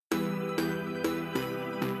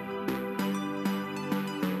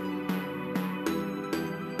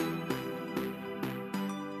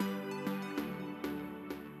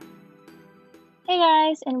Hey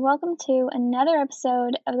guys, and welcome to another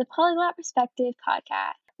episode of the Polyglot Perspective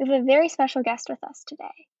podcast. We have a very special guest with us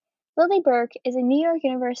today. Lily Burke is a New York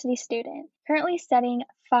University student currently studying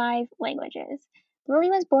 5 languages. Lily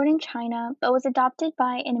was born in China but was adopted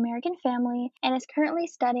by an American family and is currently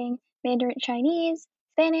studying Mandarin Chinese,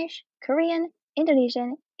 Spanish, Korean,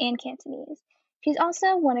 Indonesian, and Cantonese. She's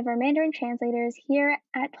also one of our Mandarin translators here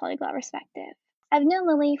at Polyglot Perspective. I've known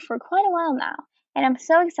Lily for quite a while now, and I'm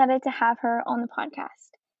so excited to have her on the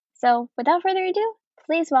podcast. So, without further ado,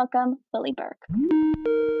 please welcome Lily Burke.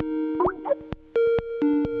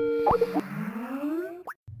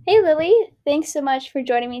 Hey Lily, thanks so much for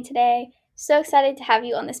joining me today. So excited to have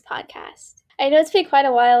you on this podcast. I know it's been quite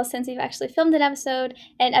a while since we've actually filmed an episode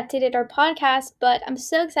and updated our podcast, but I'm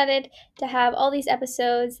so excited to have all these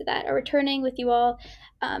episodes that are returning with you all,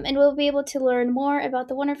 and we'll be able to learn more about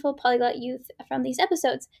the wonderful polyglot youth from these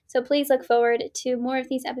episodes. So please look forward to more of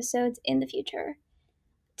these episodes in the future.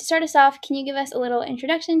 To start us off, can you give us a little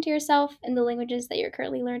introduction to yourself and the languages that you're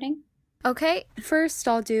currently learning? Okay, first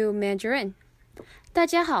I'll do Mandarin. 大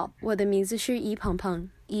家好，我的名字是乙鹏鹏，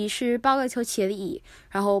乙是报个球起的乙，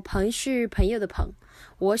然后鹏是朋友的鹏。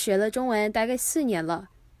我学了中文大概4年了，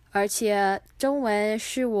而且中文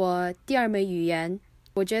是我第2门语言，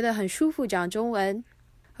我觉得很舒服讲中文，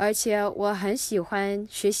而且我很喜欢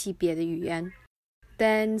学习别的语言。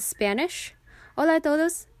Then Spanish. Hola a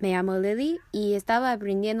todos, me llamo Lily y estaba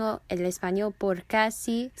aprendiendo el español por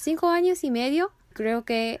casi 5 años y medio. Creo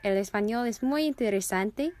que el español es muy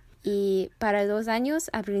interesante. Y para 2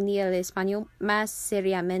 años aprendí el español más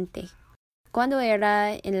seriamente. Cuando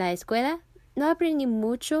era en la escuela, no aprendí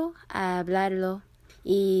mucho a hablarlo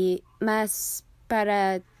y más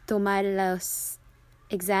para tomar los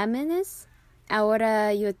exámenes.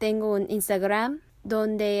 Ahora yo tengo un Instagram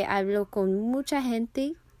donde hablo con mucha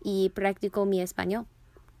gente y practico mi español.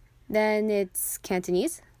 Then it's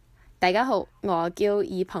Cantonese. 大家好，我叫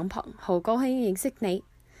乙鵬鵬，好高興認識你。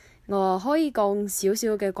我可以講少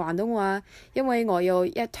少嘅廣東話，因為我有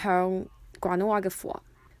一項廣東話嘅課。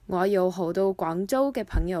我有好多廣州嘅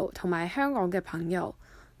朋友同埋香港嘅朋友，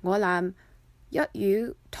我諗粵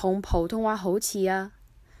語同普通話好似啊，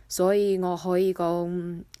所以我可以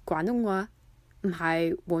講廣東話，唔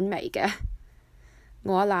係碗味嘅。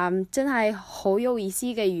我諗真係好有意思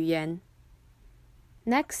嘅語言。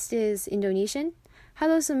Next is Indonesian.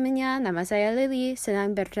 Halo semuanya, nama saya Lily,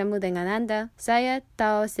 senang bertemu dengan Anda. Saya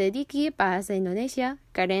tahu sedikit bahasa Indonesia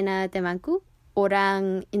karena temanku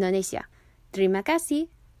orang Indonesia. Terima kasih.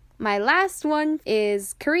 My last one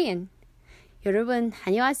is Korean. 여러분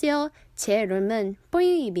안녕하세요. 제 이름은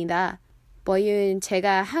뽀윤입니다. 뽀윤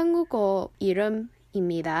제가 한국어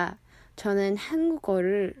이름입니다. 저는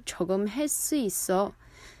한국어를 조금 할 수 있어.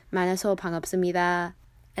 만나서 반갑습니다.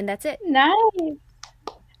 And that's it. Nice!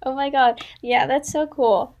 Oh my god. Yeah, that's so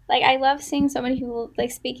cool. Like, I love seeing so many people, like,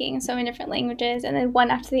 speaking so many different languages and then one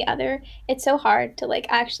after the other. It's so hard to, like,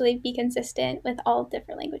 actually be consistent with all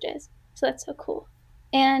different languages. So that's so cool.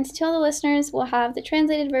 And to all the listeners, we'll have the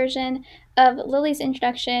translated version of Lily's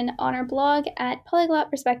introduction on our blog at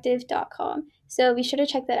polyglotperspective.com. So be sure to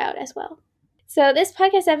check that out as well. So this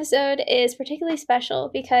podcast episode is particularly special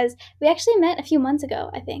because we actually met a few months ago,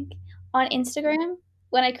 I think, on Instagram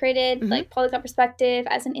when I created like Polyglot Perspective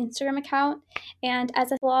as an Instagram account and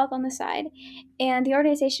as a blog on the side. And the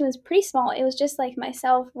organization was pretty small. It was just like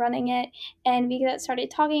myself running it, and we got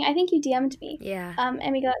started talking. I think you DM'd me. Yeah.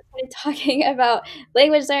 And we got started talking about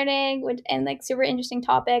language learning and like super interesting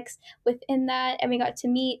topics within that. And we got to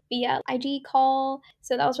meet via IG call.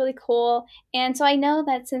 So that was really cool. And so I know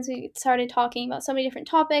that since we started talking about so many different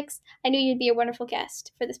topics, I knew you'd be a wonderful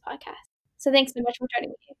guest for this podcast. So thanks so much for joining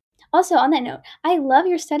me. Also, on that note, I love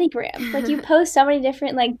your studygram. Like, you post so many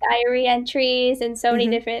different, like, diary entries and so many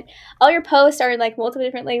different... All your posts are, like, multiple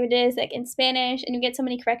different languages, like, in Spanish, and you get so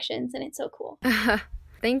many corrections, and it's so cool.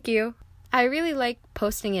 Thank you. I really like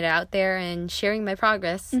posting it out there and sharing my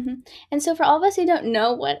progress. And so for all of us who don't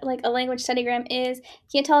know what, like, a language studygram is,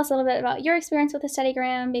 can you tell us a little bit about your experience with a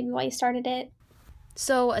studygram, maybe why you started it?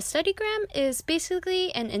 So a studygram is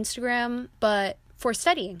basically an Instagram, but for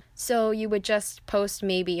studying. So you would just post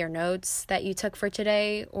maybe your notes that you took for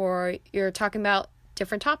today, or you're talking about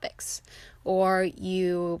different topics, or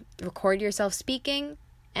you record yourself speaking,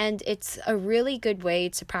 and it's a really good way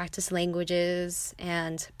to practice languages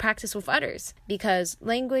and practice with others, because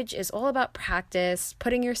language is all about practice,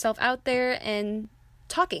 putting yourself out there and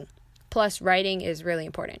talking. Plus, writing is really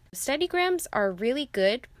important. Studygrams are really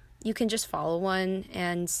good. You can just follow one,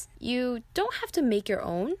 and you don't have to make your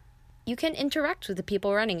own. You can interact with the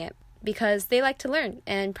people running it because they like to learn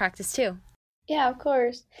and practice too. Yeah, of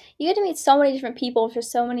course. You get to meet so many different people from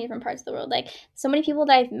so many different parts of the world. Like so many people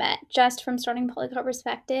that I've met just from starting Polyglot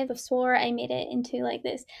Perspective before I made it into like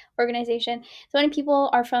this organization. So many people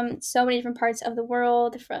are from so many different parts of the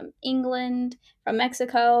world, from England, from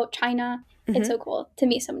Mexico, China. It's Mm-hmm. so cool to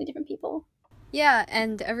meet so many different people. Yeah,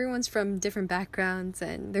 and everyone's from different backgrounds,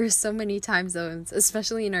 and there's so many time zones,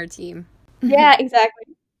 especially in our team. Yeah,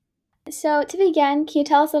 exactly. So to begin, can you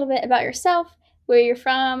tell us a little bit about yourself, where you're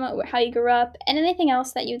from, how you grew up, and anything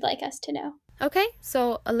else that you'd like us to know? Okay,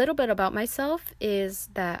 so a little bit about myself is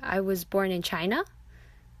that I was born in China,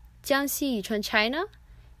 Jiangxi, Yichun, China.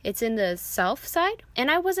 It's in the south side, and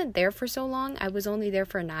I wasn't there for so long. I was only there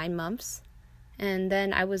for 9 months, and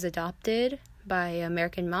then I was adopted by an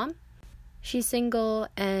American mom. She's single,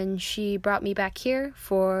 and she brought me back here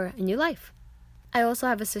for a new life. I also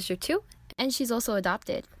have a sister too, and she's also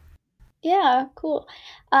adopted. Yeah, cool.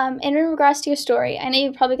 And in regards to your story, I know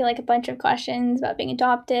you probably get like a bunch of questions about being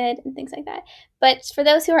adopted and things like that. But for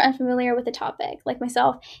those who are unfamiliar with the topic, like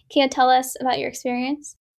myself, can you tell us about your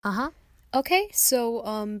experience? Uh-huh. Okay,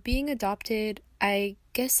 so being adopted, I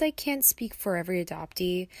guess I can't speak for every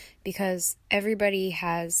adoptee because everybody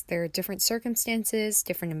has their different circumstances,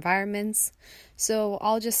 different environments. So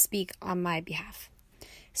I'll just speak on my behalf.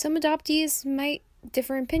 Some adoptees might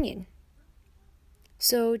differ in opinion.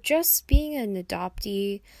 So just being an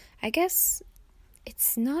adoptee, I guess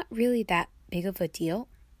it's not really that big of a deal.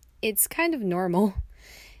 It's kind of normal.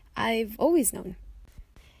 I've always known.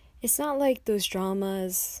 It's not like those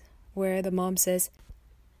dramas where the mom says,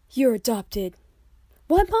 "You're adopted."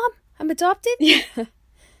 "What, mom? I'm adopted?" Yeah.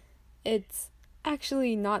 It's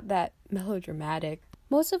actually not that melodramatic.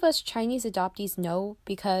 Most of us Chinese adoptees know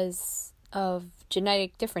because of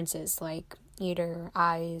genetic differences like either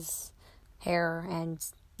eyes, hair, and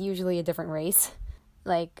usually a different race.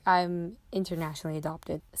 Like, I'm internationally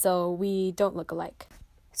adopted, so we don't look alike.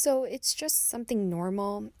 So it's just something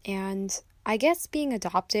normal, and I guess being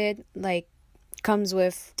adopted, like, comes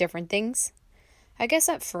with different things. I guess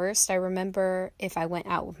at first, I remember if I went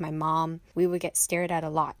out with my mom, we would get stared at a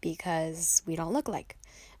lot because we don't look alike.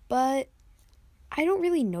 But I don't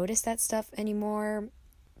really notice that stuff anymore.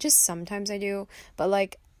 Just sometimes I do, but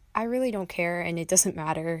like, I really don't care and it doesn't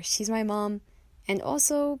matter. She's my mom. And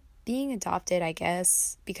also, being adopted, I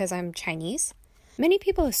guess, because I'm Chinese. Many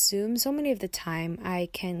people assume so many of the time I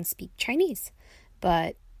can speak Chinese,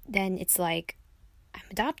 but then it's like, I'm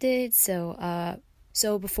adopted,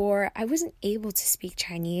 so before I wasn't able to speak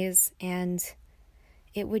Chinese and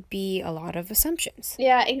it would be a lot of assumptions.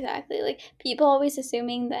 Yeah, exactly. Like people always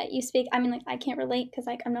assuming that you speak. I mean, like I can't relate because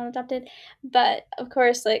like I'm not adopted, but of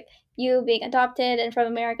course, like you being adopted and from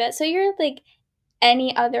America, so you're like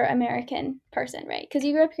any other American person, right? Because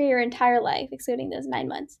you grew up here your entire life, excluding those 9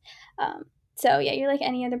 months. Um, so yeah, you're like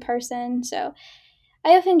any other person. So I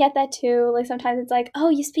often get that too. Like sometimes it's like, oh,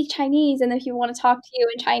 you speak Chinese, and then people want to talk to you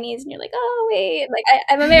in Chinese, and you're like, oh wait, like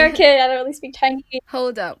I'm American, I don't really speak Chinese.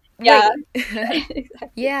 Hold up. Yeah, Wait. exactly.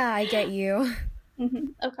 Yeah, I get you.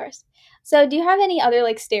 Of course. So, do you have any other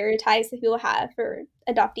like stereotypes that people have for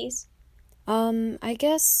adoptees? I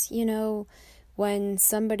guess, when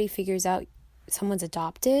somebody figures out someone's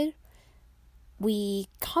adopted, we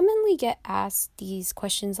commonly get asked these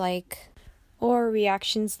questions like, or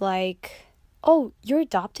reactions like, "Oh, you're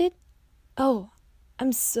adopted? Oh,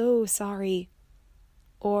 I'm so sorry."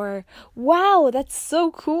 Or, "Wow, that's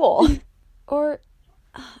so cool." Or,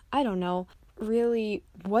 I don't know really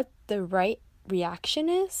what the right reaction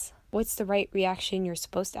is. What's the right reaction you're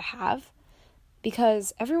supposed to have?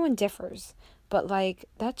 Because everyone differs, but like,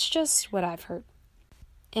 that's just what I've heard.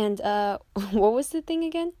 And, what was the thing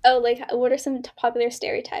again? Oh, like what are some popular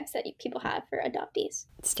stereotypes that people have for adoptees?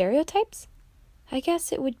 Stereotypes? I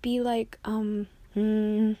guess it would be like,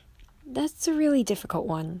 that's a really difficult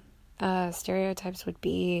one. Stereotypes would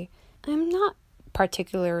be, I'm not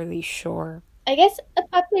particularly sure. I guess a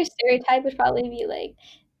popular stereotype would probably be like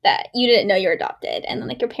that you didn't know you're adopted, and then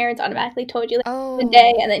like your parents automatically told you like one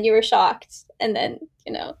day, Oh, and then you were shocked, and then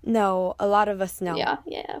no, a lot of us know. yeah,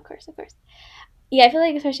 yeah, of course, of course. Yeah, I feel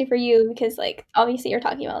like especially for you because like obviously you're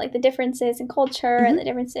talking about like the differences in culture and Hmm. the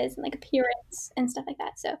differences in like appearance and stuff like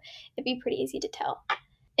that. So it'd be pretty easy to tell.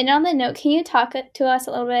 And on that note, can you talk to us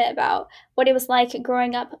a little bit about what it was like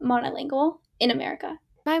growing up monolingual in America?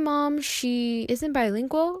 My mom, she isn't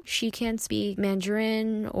bilingual. She can't speak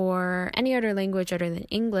Mandarin or any other language other than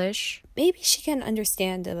English. Maybe she can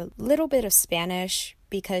understand a little bit of Spanish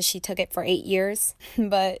because she took it for 8 years,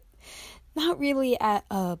 but not really at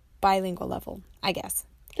a bilingual level, I guess.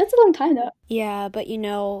 That's a long time though. Yeah, but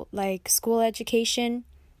like school education,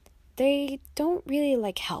 they don't really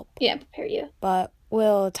like help. Yeah, prepare you. But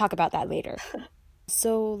we'll talk about that later.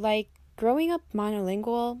 So, like, growing up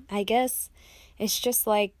monolingual, I guess it's just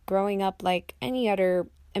like growing up like any other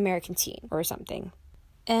American teen or something.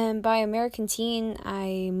 And by American teen,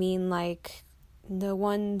 I mean like the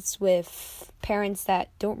ones with parents that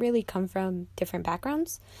don't really come from different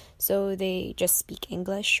backgrounds. So they just speak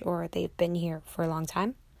English or they've been here for a long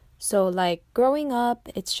time. So like growing up,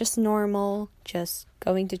 it's just normal, just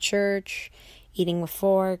going to church, eating with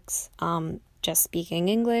forks, just speaking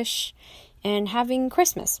English, and having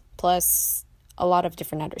Christmas, plus a lot of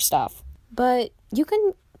different other stuff. But you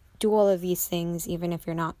can do all of these things even if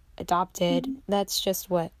you're not adopted. That's just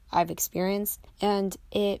what I've experienced. And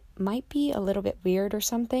it might be a little bit weird or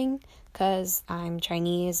something because I'm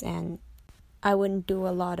Chinese and I wouldn't do a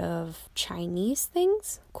lot of Chinese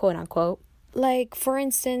things, quote unquote. Like, for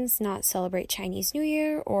instance, not celebrate Chinese New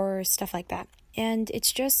Year or stuff like that. And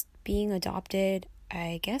it's just being adopted,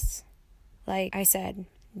 I guess. Like I said,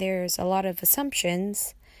 there's a lot of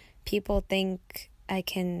assumptions. People think I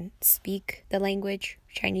can speak the language,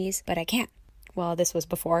 Chinese, but I can't. Well, this was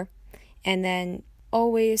before. And then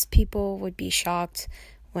always people would be shocked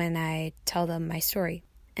when I tell them my story.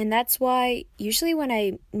 And that's why usually when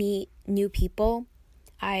I meet new people,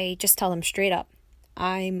 I just tell them straight up,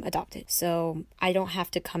 I'm adopted. So I don't have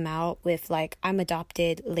to come out with like, I'm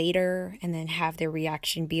adopted later and then have their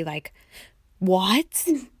reaction be like, what?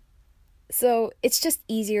 So it's just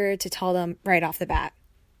easier to tell them right off the bat.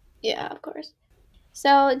 Yeah, of course.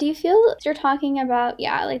 So do you feel you're talking about,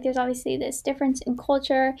 like there's obviously this difference in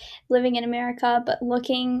culture, living in America, but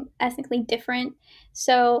looking ethnically different.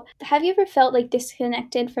 So have you ever felt like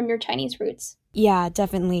disconnected from your Chinese roots? Yeah,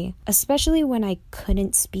 definitely. Especially when I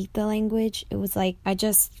couldn't speak the language. It was like I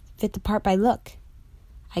just fit the part by look.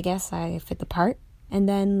 I guess I fit the part. And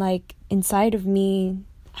then like inside of me,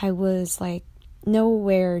 I was like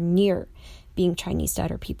nowhere near being Chinese to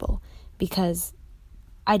other people because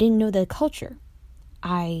I didn't know the culture.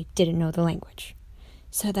 I didn't know the language.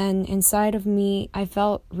 So then inside of me, I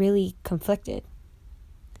felt really conflicted.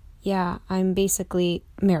 Yeah, I'm basically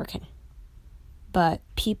American. But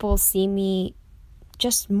people see me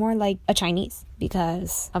just more like a Chinese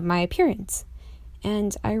because of my appearance.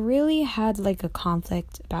 And I really had like a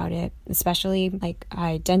conflict about it, especially like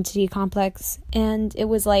identity complex. And it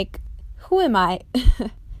was like, who am I?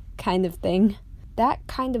 kind of thing. That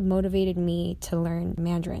kind of motivated me to learn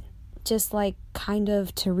Mandarin. Just like kind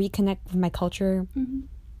of to reconnect with my culture,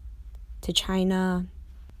 to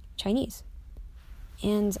Chinese.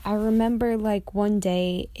 And I remember like one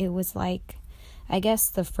day it was like, I guess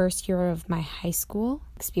the first year of my high school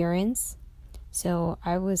experience. So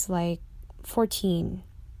I was like 14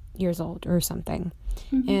 years old or something.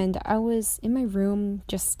 And I was in my room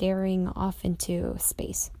just staring off into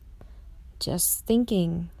space, just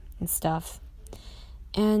thinking and stuff.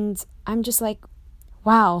 And I'm just like,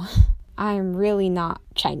 wow, I'm really not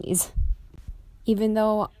Chinese. Even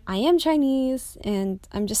though I am Chinese and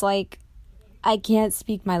I'm just like, I can't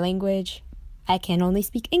speak my language. I can only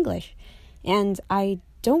speak English. And I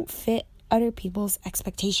don't fit other people's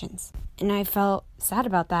expectations. And I felt sad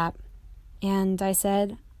about that. And I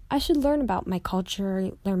said, I should learn about my culture,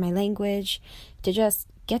 learn my language, to just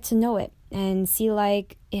get to know it and see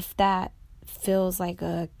like if that feels like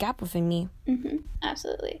a gap within me.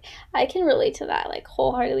 Absolutely. I can relate to that, like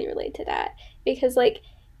wholeheartedly relate to that. Because like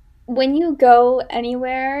when you go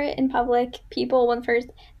anywhere in public, people when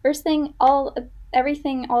first thing, all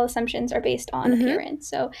assumptions are based on appearance.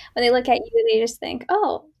 So when they look at you, they just think,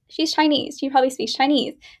 oh, she's Chinese. She probably speaks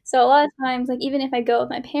Chinese. So a lot of times, like even if I go with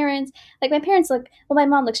my parents, like my parents look, well, my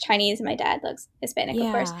mom looks Chinese and my dad looks Hispanic,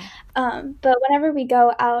 of course. But whenever we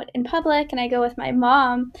go out in public and I go with my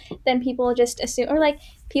mom, then people just assume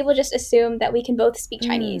that we can both speak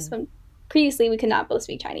Chinese when previously we could not both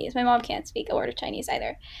speak Chinese. My mom can't speak a word of Chinese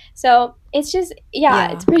either. So it's just,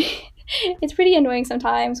 it's pretty annoying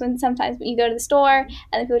sometimes when you go to the store and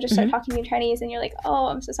then people just start talking to you in Chinese and you're like, oh,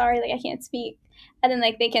 I'm so sorry, like I can't speak. And then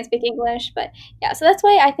like they can't speak English. But yeah, so that's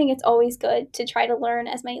why I think it's always good to try to learn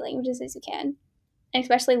as many languages as you can. And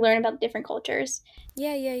especially learn about different cultures.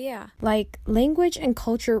 Yeah. Like language and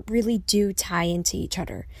culture really do tie into each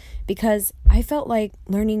other because I felt like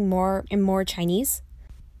learning more and more Chinese,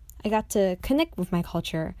 I got to connect with my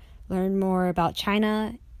culture, learn more about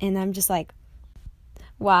China, and I'm just like,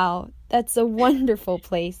 wow, that's a wonderful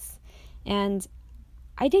place. And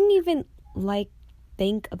I didn't even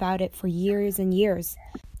think about it for years and years.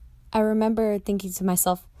 I remember thinking to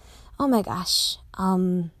myself, oh my gosh,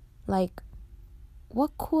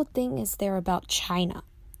 what cool thing is there about China?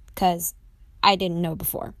 Because I didn't know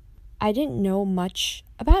before. I didn't know much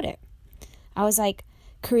about it. I was like,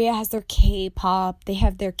 Korea has their K-pop, they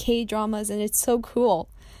have their K-dramas, and it's so cool.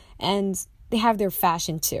 And they have their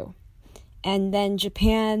fashion too. And then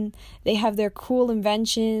Japan, they have their cool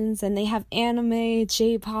inventions, and they have anime,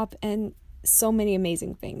 J-pop, and so many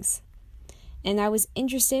amazing things. And I was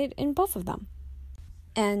interested in both of them.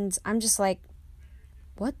 And I'm just like,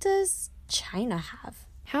 what does China have?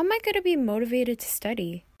 How am I going to be motivated to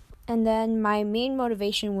study? And then my main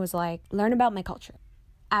motivation was like, learn about my culture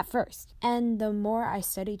at first. And the more I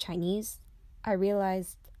studied Chinese, I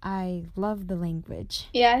realized I love the language.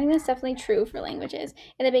 Yeah, I think that's definitely true for languages.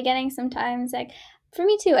 In the beginning, sometimes, like, for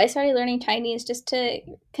me too, I started learning Chinese just to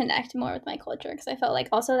connect more with my culture because I felt like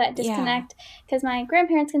also that disconnect because my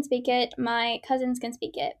grandparents can speak it, my cousins can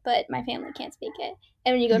speak it, but my family can't speak it.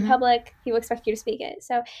 And when you go in public, people expect you to speak it.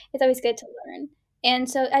 So it's always good to learn. And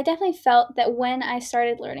so I definitely felt that when I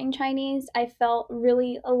started learning Chinese, I felt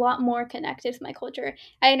really a lot more connected to my culture.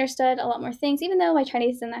 I understood a lot more things, even though my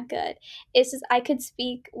Chinese isn't that good. It's just I could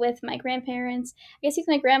speak with my grandparents. I could speak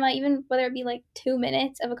with my grandma, even whether it be like 2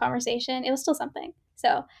 minutes of a conversation, it was still something.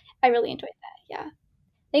 So I really enjoyed that. Yeah.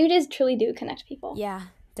 Languages truly do connect people. Yeah,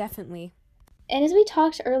 definitely. And as we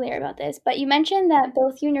talked earlier about this, but you mentioned that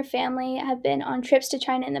both you and your family have been on trips to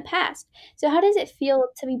China in the past. So how does it feel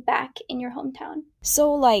to be back in your hometown?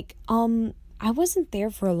 So like, I wasn't there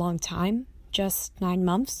for a long time, just 9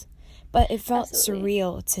 months, but it felt Absolutely.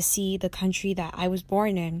 surreal to see the country that I was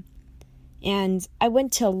born in. And I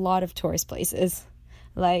went to a lot of tourist places,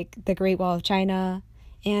 like the Great Wall of China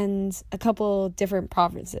and a couple different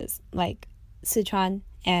provinces, like Sichuan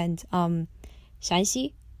and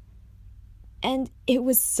Shanxi. And it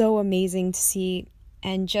was so amazing to see.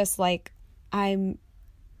 And just like, I'm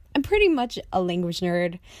pretty much a language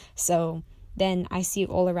nerd, so then I see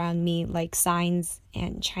all around me like signs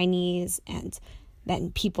and Chinese and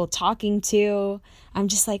then people talking to. I'm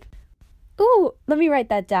just like, ooh, let me write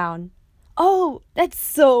that down. Oh, that's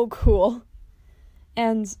so cool.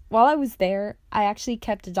 And while I was there, I actually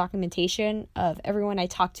kept a documentation of everyone I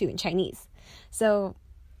talked to in Chinese. So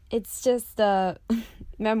it's just a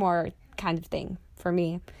memoir kind of thing for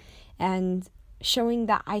me. And showing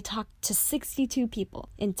that I talked to 62 people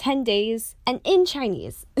in 10 days and in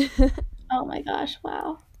Chinese. Oh my gosh,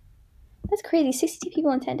 wow. That's crazy. 62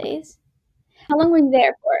 people in 10 days. How long were you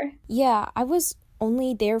there for? Yeah, I was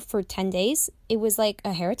only there for 10 days. It was like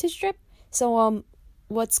a heritage trip. So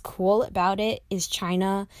what's cool about it is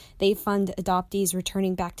China, they fund adoptees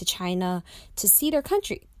returning back to China to see their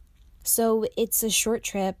country. So it's a short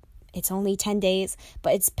trip. It's only 10 days,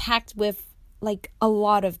 but it's packed with like a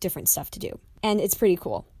lot of different stuff to do. And it's pretty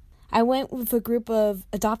cool. I went with a group of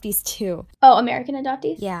adoptees too. Oh, American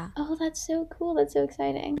adoptees? Yeah. Oh, that's so cool. That's so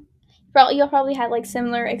exciting. You'll probably had like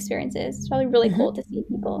similar experiences. It's probably really cool to see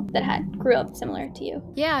people that had grew up similar to you.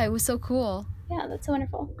 Yeah, it was so cool. Yeah, that's so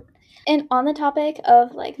wonderful. And on the topic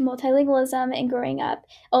of like multilingualism and growing up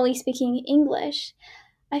only speaking English,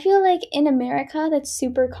 I feel like in America that's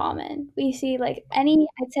super common. We see like I'd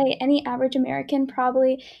say any average American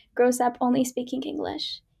probably grows up only speaking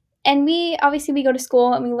English. And we obviously we go to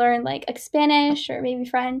school and we learn like Spanish or maybe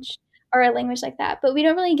French or a language like that, but we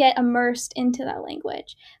don't really get immersed into that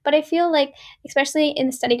language. But I feel like especially in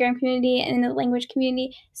the StudyGram community and in the language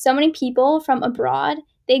community, so many people from abroad,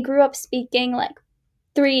 they grew up speaking like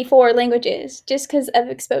 3, 4 languages just because of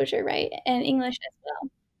exposure, right? And English as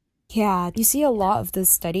well. Yeah, you see a lot of the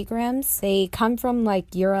studygrams. They come from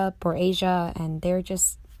like Europe or Asia and they're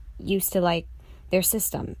just used to like their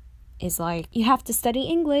system is like you have to study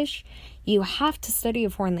English, you have to study a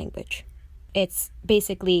foreign language. It's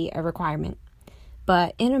basically a requirement.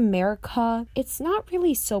 But in America, it's not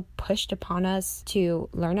really so pushed upon us to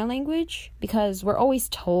learn a language because we're always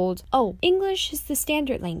told, oh, English is the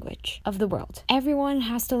standard language of the world. Everyone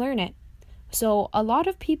has to learn it. So a lot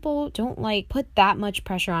of people don't like put that much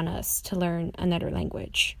pressure on us to learn another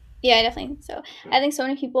language. Yeah, I definitely think so. I think so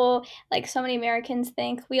many people, like so many Americans,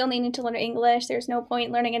 think we only need to learn English. There's no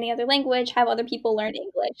point learning any other language. Have other people learn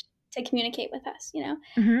English to communicate with us, you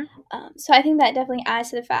know? So I think that definitely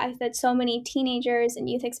adds to the fact that so many teenagers and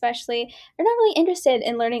youth, especially, are not really interested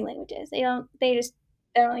in learning languages. They don't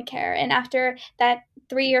really care. And after that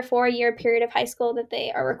 3 or 4 year period of high school that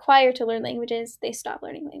they are required to learn languages, they stop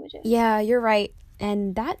learning languages. Yeah, you're right.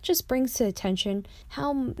 And that just brings to attention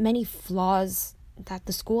how many flaws that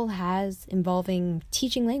the school has involving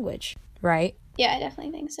teaching language, right? Yeah, I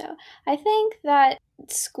definitely think so. I think that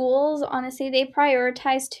schools, honestly, they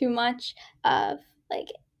prioritize too much of like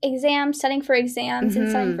exams, studying for exams and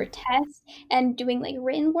studying for tests and doing like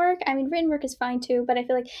written work. I mean, written work is fine too, but I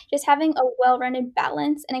feel like just having a well-rounded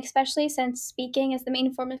balance, and especially since speaking is the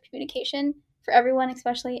main form of communication for everyone,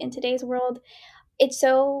 especially in today's world, it's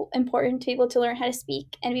so important to be able to learn how to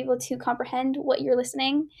speak and be able to comprehend what you're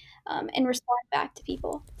listening, and respond back to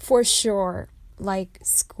people. For sure. Like,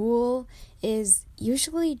 school is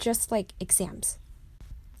usually just like exams,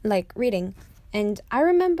 like reading. And I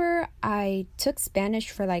remember I took Spanish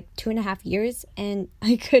for like 2.5 years and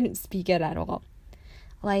I couldn't speak it at all.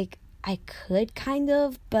 Like, I could kind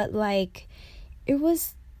of, but like, it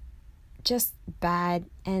was just bad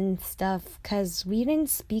and stuff because we didn't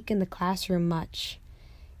speak in the classroom much.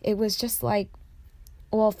 It was just like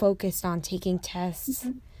all focused on taking tests,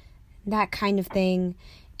 that kind of thing.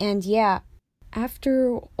 And yeah,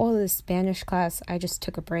 after all the Spanish class, I just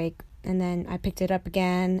took a break and then I picked it up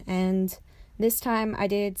again. And this time I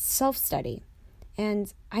did self-study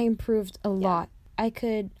and I improved a lot. I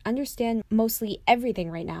could understand mostly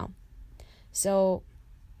everything right now. So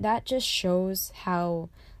that just shows how,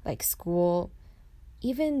 like, school,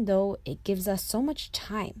 even though it gives us so much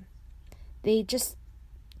time, they just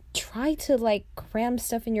try to, like, cram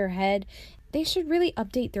stuff in your head. They should really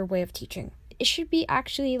update their way of teaching. It should be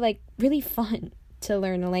actually, like, really fun to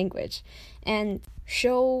learn a language and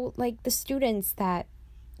show, like, the students that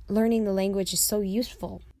learning the language is so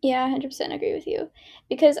useful. Yeah, 100% agree with you.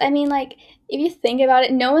 Because, I mean, like, if you think about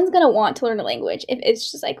it, no one's going to want to learn a language if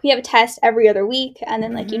it's just, like, we have a test every other week, and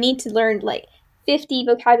then, like, you need to learn, like, 50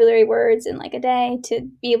 vocabulary words in, like, a day to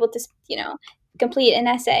be able to, complete an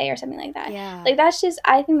essay or something like that. Yeah. Like, that's just,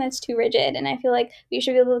 I think that's too rigid, and I feel like we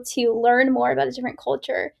should be able to learn more about a different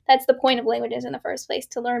culture. That's the point of languages in the first place,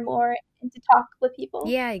 to learn more and to talk with people.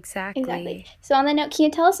 Yeah, exactly. So on that note, can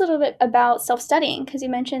you tell us a little bit about self-studying? Because you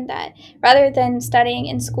mentioned that rather than studying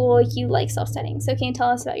in school, you like self-studying. So can you tell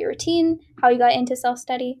us about your routine, how you got into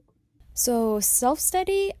self-study? So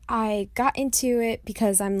self-study, I got into it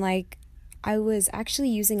because I was actually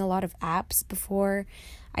using a lot of apps before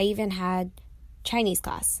I even had Chinese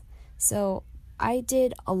class. So I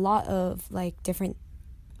did a lot of different,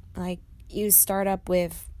 you start up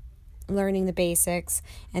with learning the basics,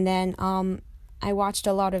 and then I watched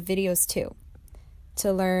a lot of videos too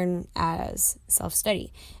to learn as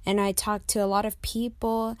self-study. And I talked to a lot of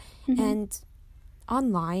people, and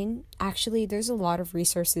online, actually, there's a lot of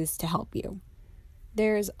resources to help you.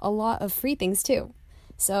 There's a lot of free things too.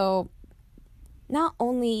 So not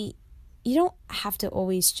only, you don't have to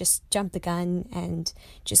always just jump the gun and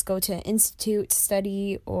just go to an institute to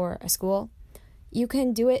study or a school. You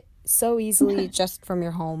can do it so easily just from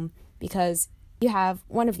your home because you have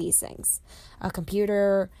one of these things, a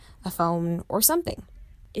computer, a phone, or something.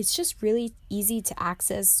 It's just really easy to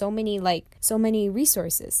access so many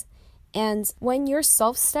resources. And when you're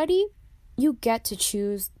self-study, you get to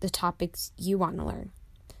choose the topics you want to learn.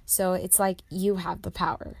 So it's like you have the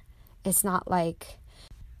power. It's not like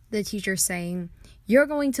the teacher saying, you're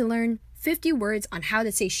going to learn 50 words on how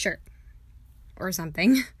to say shirt or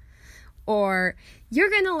something. Or you're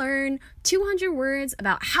going to learn 200 words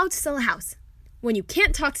about how to sell a house when you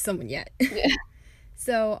can't talk to someone yet. Yeah.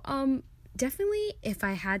 So definitely if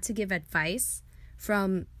I had to give advice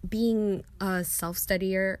from being a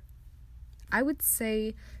self-studier, I would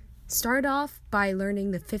say start off by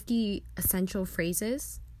learning the 50 essential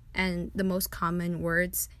phrases and the most common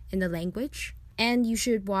words in the language. And you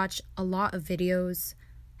should watch a lot of videos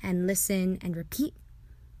and listen and repeat.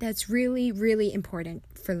 That's really, really important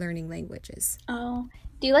for learning languages. Oh,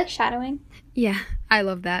 do you like shadowing? Yeah, I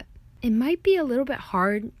love that. It might be a little bit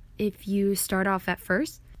hard if you start off at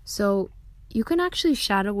first. So you can actually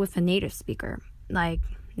shadow with a native speaker. Like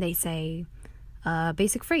they say a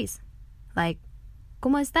basic phrase, like,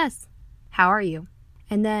 ¿Cómo estás? How are you?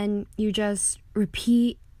 And then you just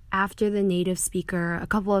repeat after the native speaker a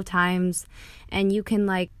couple of times and you can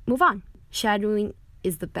move on. Shadowing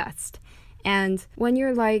is the best. And when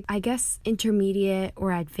you're intermediate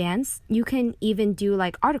or advanced, you can even do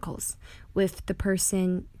articles with the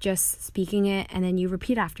person just speaking it and then you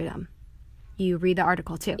repeat after them. You read the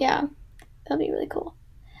article too. Yeah, that'd be really cool.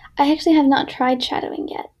 I actually have not tried shadowing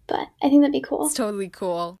yet, but I think that'd be cool. It's totally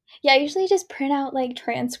cool. Yeah, I usually just print out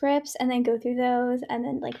transcripts and then go through those and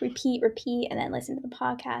then repeat and then listen to the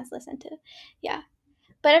podcast,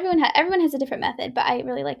 But everyone has a different method, but I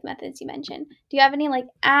really like the methods you mentioned. Do you have any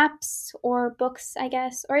apps or books, I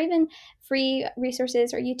guess, or even free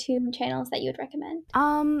resources or YouTube channels that you would recommend?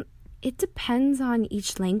 It depends on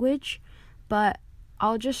each language, but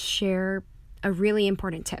I'll just share a really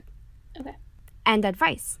important tip. Okay. And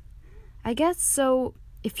advice. I guess so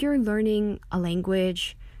if you're learning a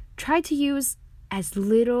language, try to use as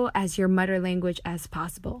little as your mother language as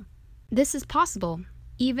possible. This is possible,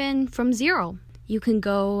 even from zero. You can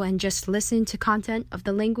go and just listen to content of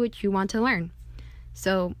the language you want to learn.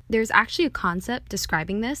 So there's actually a concept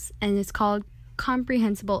describing this, and it's called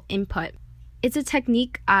incomprehensible input. It's a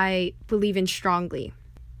technique I believe in strongly.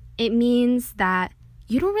 It means that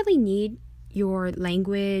you don't really need your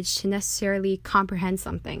language to necessarily comprehend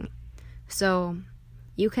something. So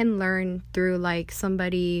you can learn through like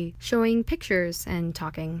somebody showing pictures and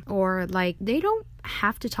talking, or like they don't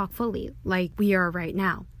have to talk fully like we are right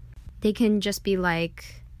now. They can just be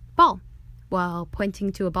like, ball, while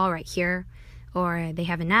pointing to a ball right here, or they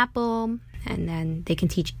have an apple and then they can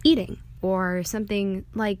teach eating, or something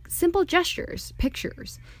like simple gestures,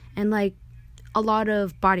 pictures, and like a lot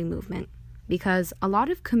of body movement, because a lot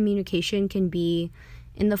of communication can be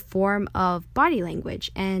in the form of body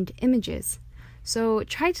language and images. So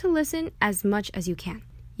try to listen as much as you can.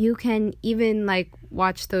 You can even like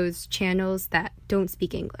watch those channels that don't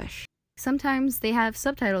speak English. Sometimes they have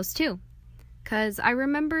subtitles too. Because I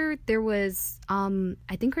remember there was,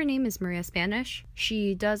 I think her name is Maria Spanish.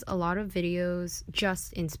 She does a lot of videos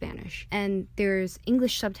just in Spanish. And there's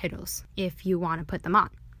English subtitles if you want to put them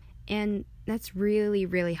on. And that's really,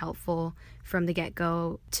 really helpful from the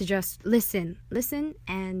get-go to just listen,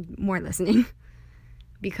 and more listening.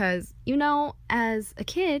 Because, you know, as a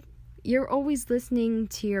kid, you're always listening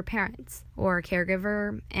to your parents or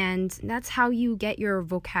caregiver, and that's how you get your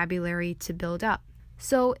vocabulary to build up.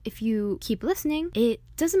 So if you keep listening, it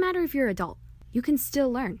doesn't matter if you're an adult. You can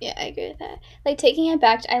still learn. Yeah, I agree with that. Like taking it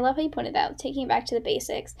back to, I love how you pointed out, taking it back to the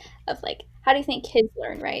basics of like, how do you think kids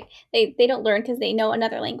learn, right? They don't learn because they know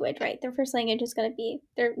another language, right? Their first language is going to be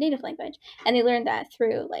their native language. And they learn that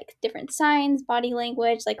through like different signs, body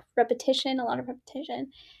language, like repetition, a lot of repetition.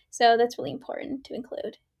 So that's really important to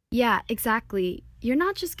include. Yeah, exactly. You're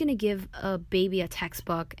not just going to give a baby a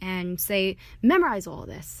textbook and say, memorize all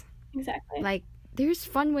this. Exactly. Like, there's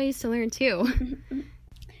fun ways to learn too.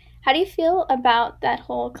 How do you feel about that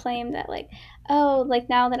whole claim that like, oh, like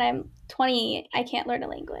now that I'm 20, I can't learn a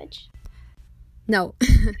language? No.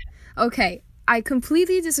 Okay, I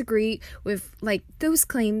completely disagree with like those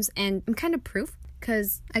claims, and I'm kind of proof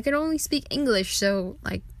because I could only speak English, so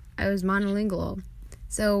like I was monolingual.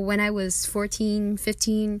 So when I was 14,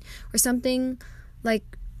 15 or something,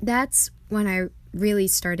 like that's when I really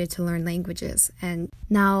started to learn languages, and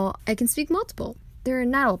now I can speak multiple. They're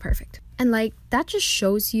not all perfect. And like that just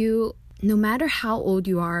shows you no matter how old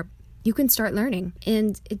you are, you can start learning.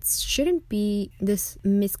 And it shouldn't be this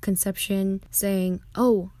misconception saying,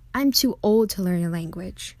 oh, I'm too old to learn a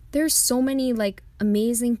language. There's so many like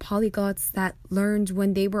amazing polyglots that learned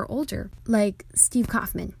when they were older, like Steve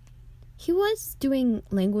Kaufman. He was doing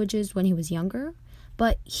languages when he was younger,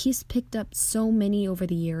 but he's picked up so many over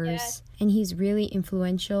the years, and he's really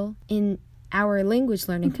influential in our language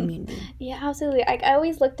learning community. Yeah, absolutely. I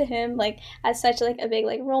always look to him like as such like a big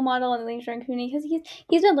like role model in the language learning community, because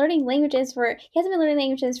he's been learning languages for, he hasn't been learning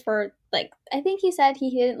languages for like, I think he said he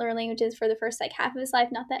didn't learn languages for the first like half of his life,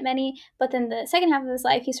 not that many, but then the second half of his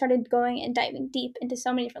life he started going and diving deep into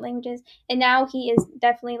so many different languages, and now he is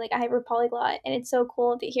definitely like a hyper polyglot, and it's so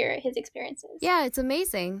cool to hear his experiences. Yeah, it's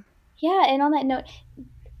amazing. Yeah, and on that note,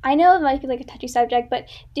 I know it might be like a touchy subject, but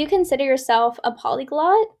do you consider yourself a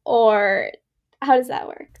polyglot, or how does that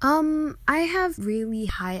work? I have really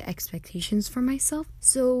high expectations for myself.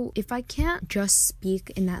 So if I can't just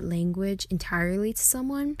speak in that language entirely to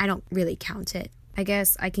someone, I don't really count it. I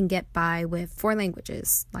guess I can get by with 4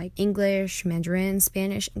 languages, like English, Mandarin,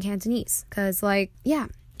 Spanish, and Cantonese. Because, like, yeah,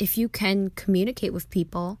 if you can communicate with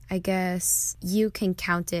people, I guess you can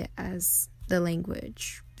count it as the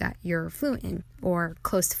language that you're fluent in or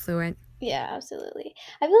close to fluent. Yeah, absolutely.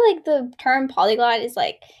 I feel like the term polyglot is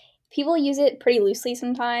like, people use it pretty loosely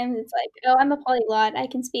sometimes. It's like, oh, I'm a polyglot. I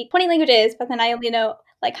can speak 20 languages, but then I only know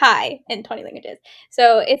like hi in 20 languages.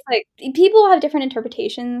 So it's like people have different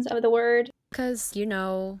interpretations of the word. Because, you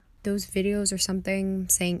know, those videos or something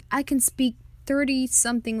saying, I can speak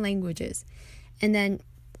 30-something languages. And then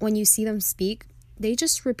when you see them speak, they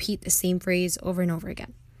just repeat the same phrase over and over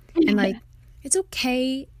again. And like, it's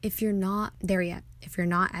okay if you're not there yet, if you're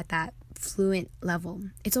not at that fluent level.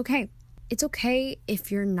 It's okay. It's okay if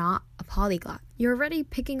you're not a polyglot. You're already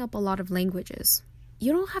picking up a lot of languages.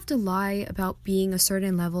 You don't have to lie about being a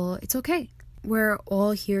certain level. It's okay. We're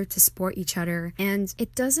all here to support each other, and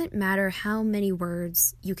it doesn't matter how many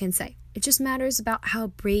words you can say. It just matters about how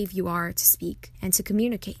brave you are to speak and to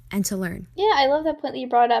communicate and to learn. Yeah, I love that point that you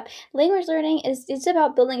brought up. Language learning is it's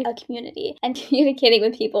about building a community and communicating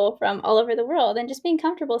with people from all over the world and just being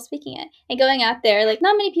comfortable speaking it and going out there. Like,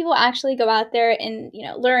 not many people actually go out there and, you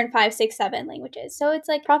know, learn 5, 6, 7 languages. So it's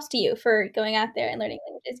like props to you for going out there and learning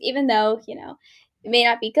languages, even though, you know, it may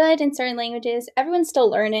not be good in certain languages. Everyone's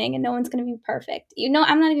still learning, and no one's going to be perfect. You know,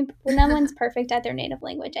 no one's perfect at their native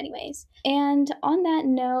language anyways. And on that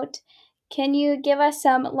note, Can you give us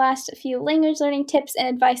some last few language learning tips and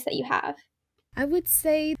advice that you have? I would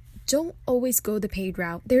say don't always go the paid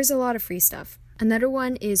route. There's a lot of free stuff. Another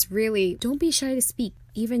one is really don't be shy to speak,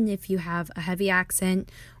 even if you have a heavy accent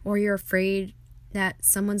or you're afraid that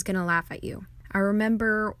someone's gonna laugh at you. I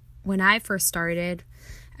remember when I first started,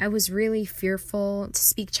 I was really fearful to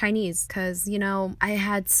speak Chinese because, I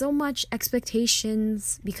had so much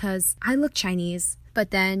expectations because I look Chinese.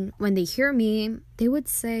 But then when they hear me, they would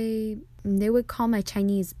call my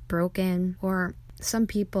Chinese broken, or some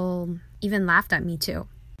people even laughed at me too.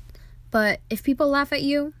 But if people laugh at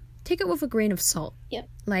you, take it with a grain of salt. Yep.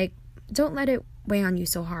 Like, don't let it weigh on you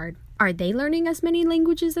so hard. Are they learning as many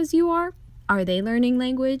languages as you are? Are they learning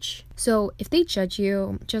language? So if they judge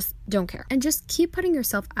you, just don't care. And just keep putting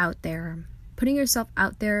yourself out there. Putting yourself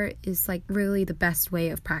out there is like really the best way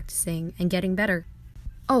of practicing and getting better.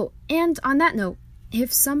 Oh, and on that note,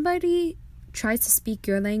 if somebody tries to speak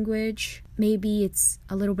your language, maybe it's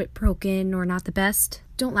a little bit broken or not the best,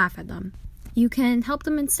 don't laugh at them. You can help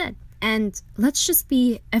them instead. And let's just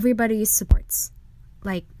be everybody's supports.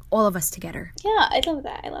 Like, all of us together. Yeah, I love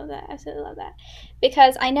that. I love that. Absolutely love that.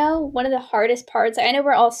 Because I know one of the hardest parts, I know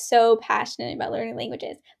we're all so passionate about learning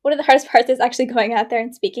languages. One of the hardest parts is actually going out there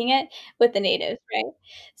and speaking it with the natives, right?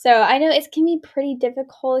 So I know it can be pretty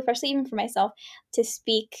difficult, especially even for myself, to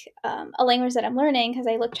speak a language that I'm learning because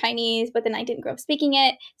I look Chinese, but then I didn't grow up speaking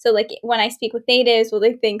it. So, like, when I speak with natives, will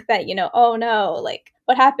they think that, oh no, like,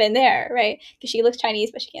 what happened there, right? Because she looks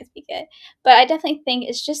Chinese, but she can't speak it. But I definitely think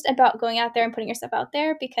it's just about going out there and putting yourself out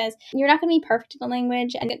there because you're not going to be perfect in the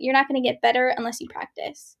language and you're not going to get better unless you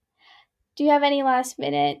practice. Do you have any last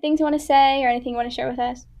minute things you want to say or anything you want to share with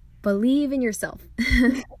us? Believe in yourself.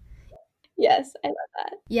 Yes, I love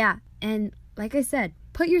that. Yeah, and like I said,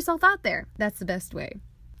 put yourself out there. That's the best way.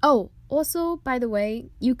 Oh, also, by the way,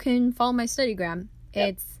 you can follow my studygram. Yep.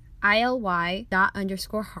 It's ILY._heart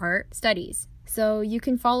studies. So you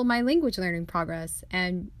can follow my language learning progress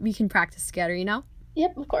and we can practice together,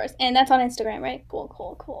 Yep, of course. And that's on Instagram, right?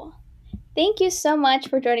 Cool. Thank you so much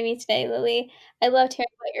for joining me today, Lily. I loved hearing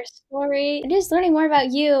about your story and just learning more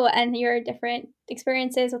about you and your different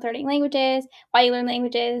experiences with learning languages, why you learn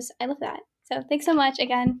languages. I love that. So thanks so much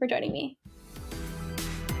again for joining me.